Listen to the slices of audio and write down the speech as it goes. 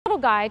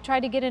little guy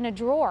tried to get in a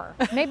drawer.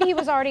 Maybe he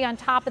was already on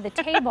top of the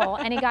table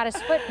and he got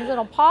his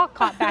little paw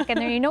caught back in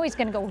there. You know he's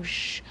going to go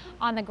whoosh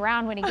on the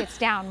ground when he gets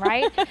down,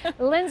 right?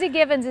 Lindsay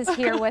Givens is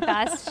here with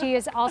us. She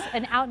is also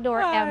an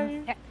outdoor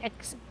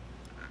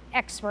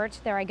expert.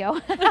 There I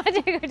go.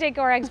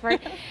 Decor expert.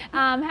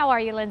 How are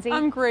you, Lindsay?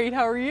 I'm great.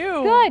 How are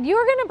you? Good. You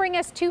were going to bring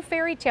us 2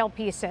 Fairytale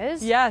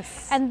pieces.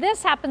 Yes. And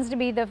this happens to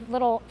be the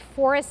little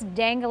forest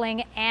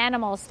dangling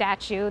animal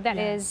statue that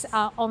is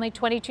only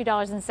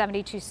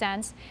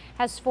 $22.72.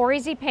 Has 4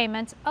 easy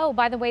payments. Oh,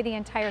 by the way, the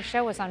entire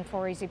show is on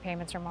 4 easy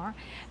payments or more.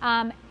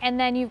 And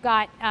then you've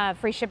got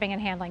free shipping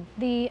and handling.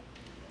 The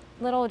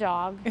little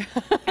dog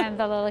and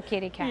the little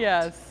kitty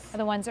cat are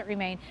the ones that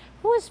remain.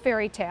 Who is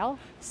Fairytale?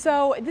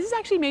 So this is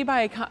actually made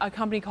by a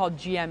company called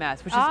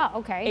GMS, which is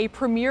a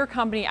premier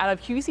company out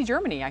of QVC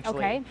Germany,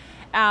 actually.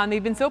 And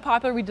they've been so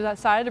popular, we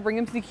decided to bring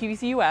them to the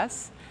QVC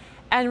US.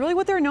 And really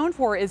what they're known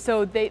for is,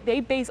 so they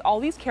base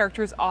all these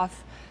characters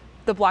off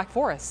the Black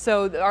Forest.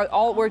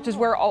 So which is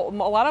where a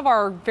lot of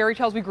our fairy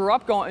tales we grew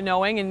up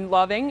knowing and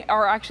loving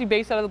are actually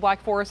based out of the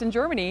Black Forest in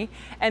Germany.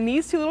 And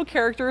these 2 little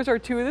characters are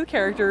 2 of the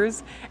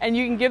characters, and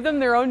you can give them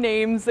their own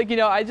names. Like, you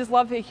know, I just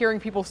love hearing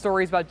people's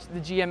stories about the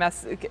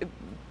GMS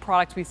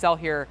products we sell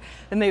here,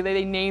 and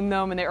they name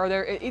them, and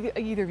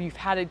either you've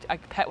had a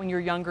pet when you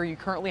were younger, you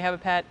currently have a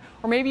pet,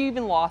 or maybe you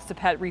even lost a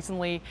pet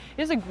recently.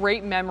 It's a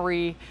great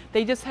memory.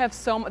 They just have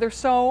they're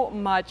so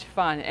much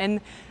fun,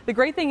 and the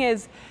great thing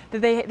is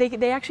that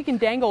they actually can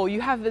dangle.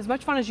 You have as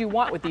much fun as you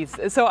want with these.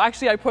 So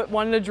actually, I put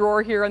one in a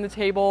drawer here on the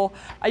table.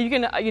 You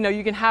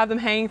can have them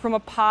hanging from a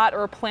pot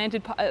or a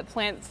planted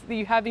plants that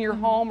you have in your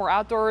home or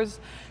outdoors.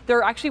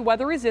 They're actually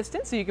weather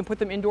resistant, so you can put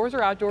them indoors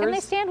or outdoors. Can they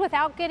stand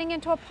without getting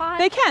into a pot?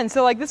 They can.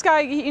 So like this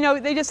guy, you know,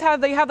 they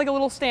have like a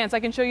little stance. I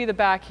can show you the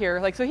back here.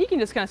 Like, so he can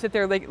just kind of sit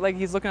there like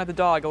he's looking at the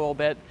dog a little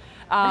bit.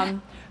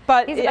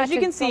 But as you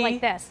can see,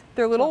 like this.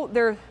 There's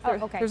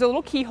a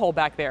little keyhole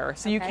back there,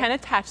 so you can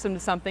attach them to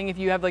something if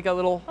you have like a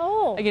little,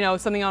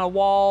 something on a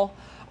wall.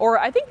 Or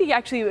I think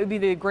it would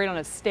be great on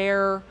a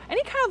stair.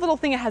 Any kind of little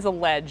thing that has a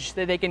ledge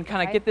that they can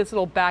kind of get this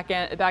little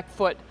back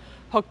foot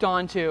hooked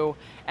onto,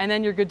 and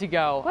then you're good to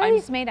go. What are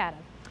these made out of?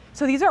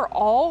 So these are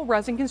all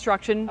resin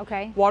construction,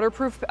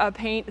 waterproof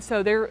paint.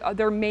 So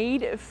they're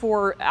made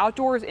for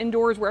outdoors,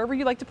 indoors, wherever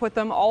you like to put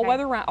them,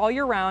 all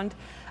year round.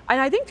 And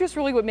I think just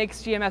really what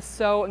makes GMS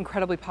so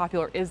incredibly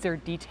popular is their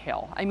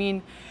detail. I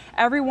mean,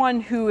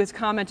 everyone who has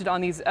commented on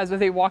these as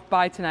they walked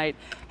by tonight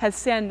has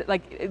said,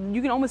 like,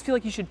 you can almost feel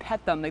like you should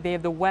pet them. Like, they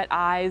have the wet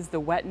eyes, the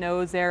wet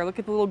nose there. Look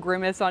at the little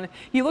grimace on it.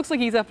 He looks like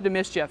he's up to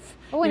mischief.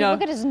 Oh, and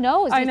look at his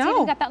nose. I know. He's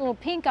even got that little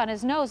pink on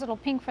his nose, little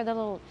pink for the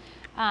little,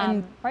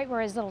 right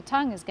where his little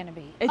tongue is going to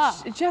be.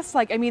 It's just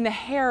like, I mean, the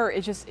hair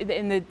is just,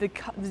 and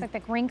it's like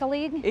the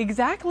wrinkly.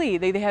 Exactly.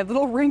 They have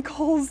little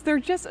wrinkles. They're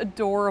just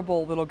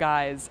adorable little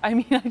guys. I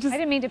mean, I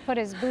didn't mean to put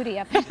his booty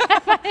up.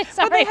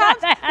 Sorry but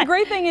the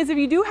great thing is, if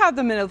you do have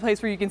them in a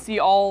place where you can see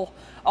all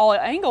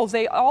angles,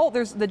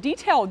 there's the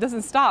detail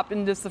doesn't stop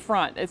in just the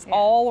front. It's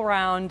all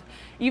around,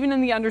 even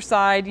in the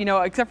underside, you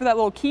know, except for that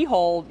little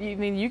keyhole. I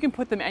mean, you can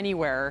put them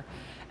anywhere.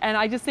 And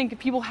I just think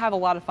people have a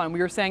lot of fun. We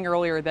were saying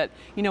earlier that,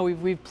 you know,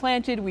 we've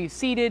planted, we've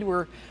seeded,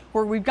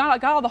 we've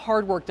got all the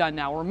hard work done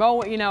now. We're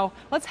mowing, you know,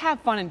 let's have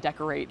fun and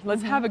decorate.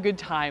 Let's have a good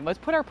time. Let's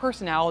put our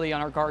personality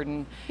on our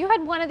garden. You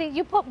had one of these,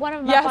 you put one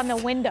of them up on the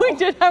window. We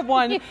did have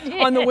one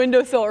on the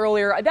windowsill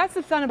earlier. That's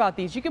the fun about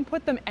these. You can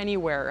put them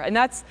anywhere. And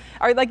that's,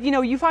 like, you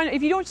know, you find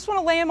if you don't just want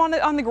to lay them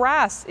on the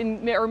grass,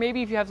 or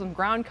maybe if you have some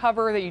ground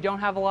cover that you don't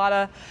have a lot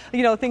of,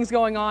 you know, things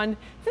going on,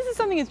 this is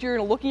something that you're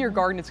going to look in your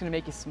garden, it's going to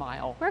make you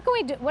smile. Where can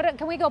we do,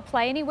 can we go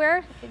play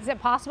anywhere? Is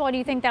it possible, or do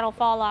you think that'll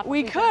fall off?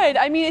 We could.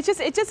 I mean,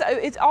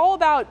 it's all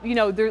about, you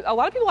know, there's a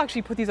lot of people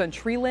actually put these on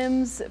tree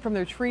limbs from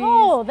their trees.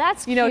 Oh,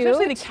 that's cute. You know,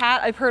 especially the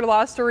cat. I've heard a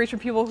lot of stories from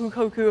people who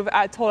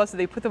have told us that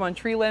they put them on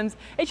tree limbs.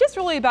 It's just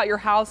really about your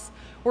house,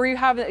 where you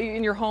have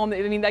in your home.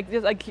 I mean,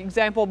 like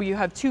example, you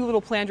have 2 little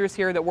planters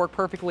here that work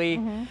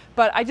perfectly.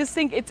 But I just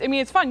think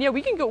it's fun. Yeah,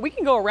 we can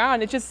go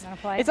around.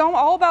 It's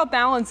all about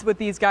balance with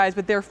these guys,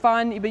 but they're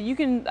fun. But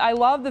I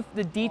love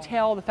the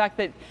detail, the fact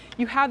that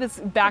you have this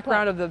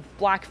background of the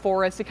Black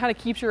Forest. It kind of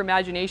keeps your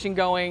imagination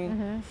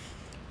going.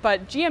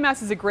 But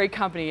GMS is a great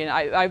company,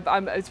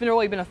 and it's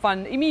really been a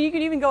fun. I mean, you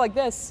can even go like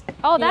this.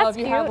 Oh, that's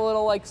cute. If you have a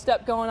little like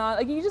step going on,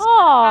 like you just have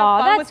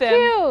fun with him.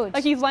 Cute.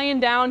 Like he's laying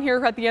down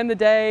here at the end of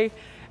the day.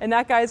 And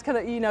that guy's kind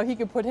of, you know, he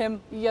could put him,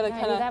 you gotta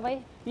kind of. that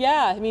way?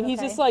 Yeah, I mean, he's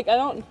just like,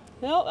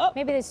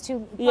 Maybe it's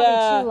too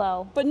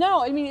low. But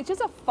no, I mean, it's just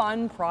a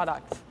fun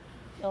product.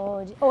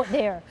 Oh,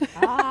 there.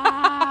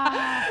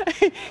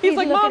 He's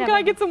like, Mom, can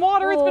I get some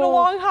water? It's been a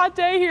long, hot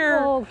day here.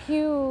 Oh,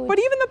 cute. But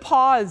even the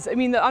paws, I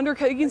mean, you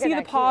can see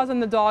the paws on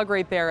the dog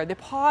right there. The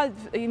paws,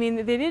 I mean,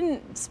 they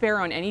didn't spare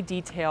on any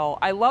detail.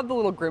 I love the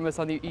little grimace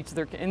on each of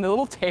and the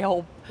little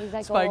tail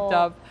spiked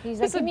up. He's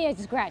like, give me a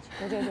scratch.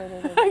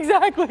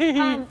 Exactly.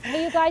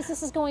 Hey, you guys,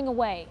 this is going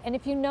away. And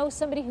if you know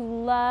somebody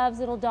who loves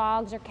little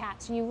dogs or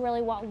cats, and you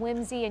really want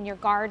whimsy in your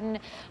garden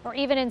or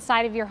even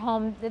inside of your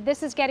home,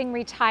 this is getting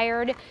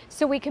retired,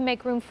 so we can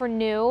make room for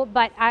new.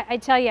 But I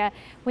tell you,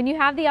 when you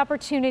have the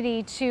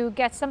opportunity to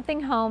get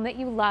something home that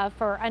you love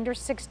for under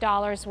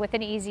 $6 with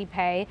an easy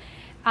pay,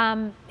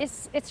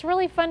 it's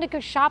really fun to go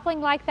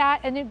shopping like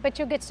that, but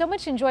you'll get so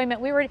much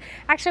enjoyment.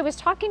 I was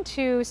talking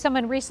to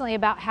someone recently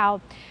about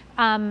how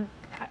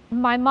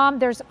my mom,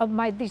 there's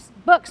these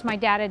books my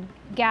dad had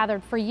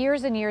gathered for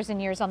years and years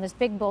and years on this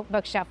big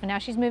bookshelf, and now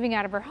she's moving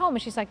out of her home,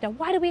 and she's like, now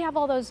why do we have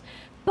all those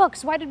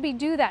books? Why did we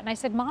do that? And I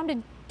said,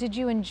 Mom, did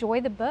you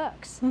enjoy the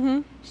books?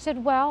 Mm-hmm. She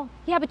said, well,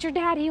 yeah, but your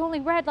dad, he only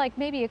read like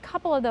maybe a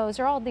couple of those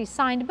or all these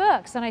signed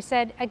books. And I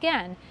said,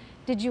 again,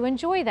 did you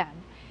enjoy them?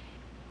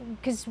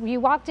 Because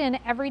you walked in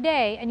every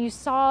day and you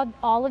saw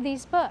all of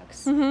these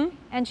books. Mm-hmm.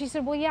 And she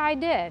said, well, yeah, I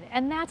did.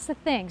 And that's the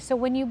thing. So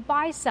when you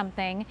buy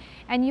something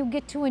and you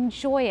get to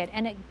enjoy it,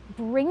 and it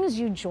brings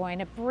you joy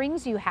and it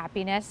brings you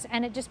happiness,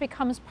 and it just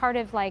becomes part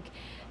of like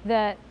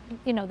the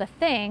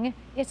thing,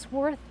 it's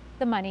worth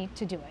the money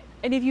to do it.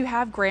 And if you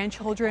have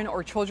grandchildren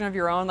or children of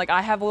your own, like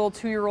I have a little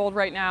 2-year-old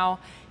right now,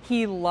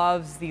 he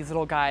loves these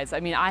little guys. I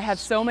mean, I have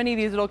so many of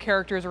these little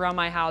characters around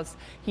my house.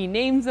 He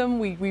names them,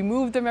 we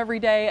move them every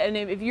day. And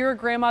if you're a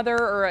grandmother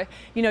or,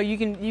 you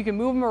can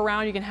move them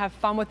around, you can have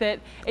fun with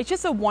it. It's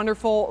just a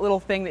wonderful little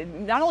thing that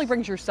not only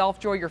brings yourself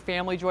joy, your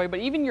family joy,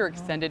 but even your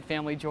extended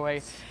family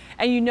joy.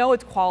 And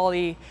it's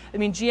quality. I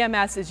mean,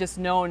 GMS is just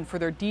known for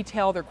their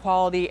detail, their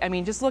quality. I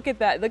mean, just look at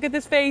that. Look at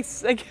this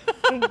face. Like,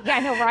 yeah,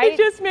 I know, right? It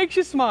just makes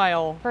you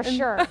smile. For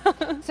sure.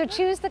 So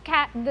choose the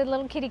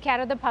little kitty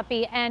cat or the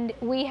puppy, and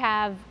we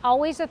have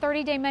always a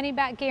 30-day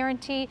money-back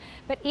guarantee.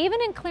 But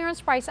even in clearance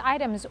price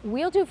items,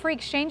 we'll do free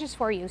exchanges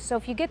for you. So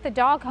if you get the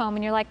dog home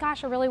and you're like,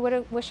 gosh, I really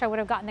wish I would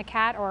have gotten the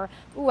cat, or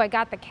ooh, I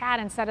got the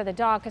cat instead of the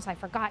dog because I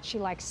forgot she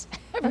likes.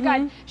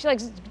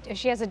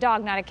 She has a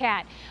dog, not a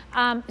cat.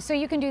 So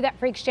you can do that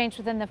free exchange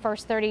within the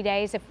first 30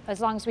 days, as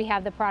long as we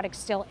have the product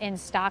still in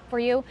stock for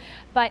you.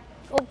 But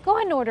go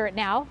ahead and order it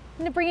now. I'm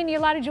going to bring you a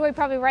lot of joy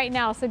probably right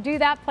now. So do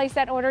that, place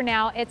that order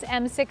now. It's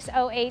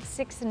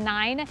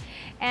M60869,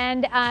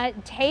 and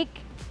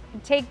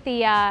take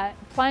the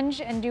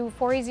plunge and do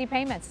 4 easy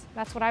payments.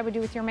 That's what I would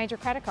do with your major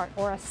credit card,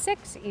 or a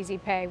 6 easy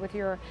pay with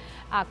your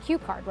Q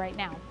card right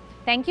now.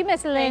 Thank you,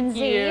 Miss Lindsay.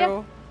 Thank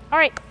you. All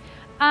right.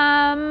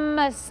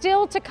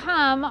 Still to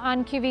come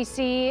on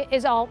QVC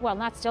is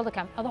not still to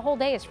come. The whole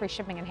day is free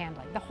shipping and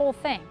handling, the whole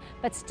thing.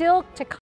 But still to come.